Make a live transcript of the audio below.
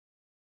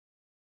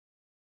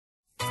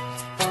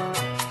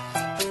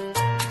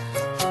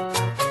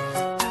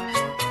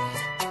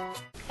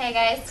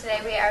Hey guys, today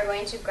we are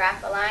going to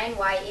graph a line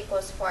y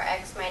equals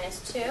 4x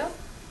minus 2.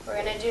 We're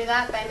going to do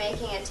that by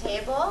making a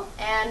table,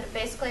 and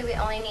basically we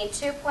only need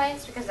 2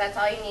 points because that's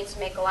all you need to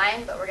make a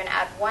line, but we're going to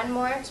add one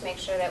more to make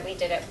sure that we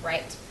did it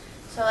right.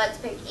 So let's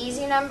pick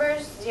easy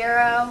numbers,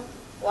 0,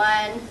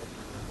 1,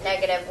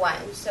 negative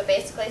 1. So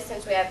basically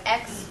since we have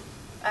x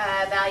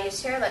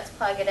values here, let's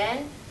plug it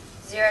in.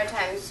 0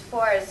 times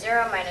 4 is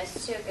 0,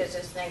 minus 2 gives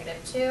us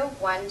negative 2.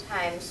 1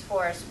 times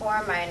 4 is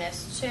 4,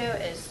 minus 2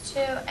 is 2.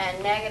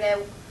 And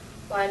negative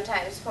 1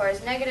 times 4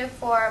 is negative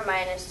 4,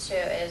 minus 2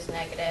 is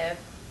negative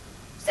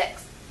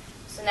 6.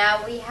 So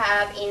now we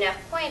have enough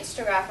points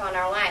to graph on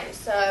our line.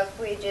 So if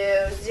we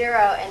do 0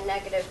 and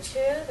negative 2,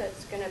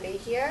 that's going to be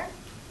here.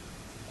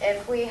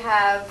 If we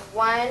have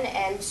 1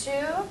 and 2,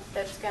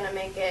 that's going to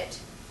make it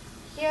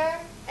here.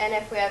 And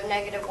if we have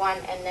negative 1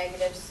 and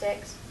negative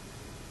 6,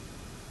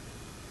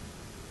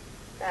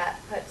 that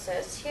puts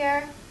us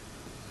here.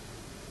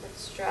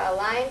 Let's draw a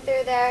line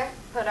through there,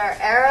 put our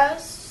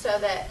arrows so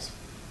that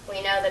we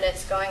know that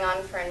it's going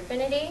on for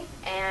infinity,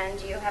 and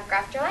you have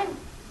graphed your line.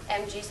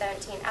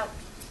 MG17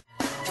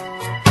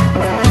 out.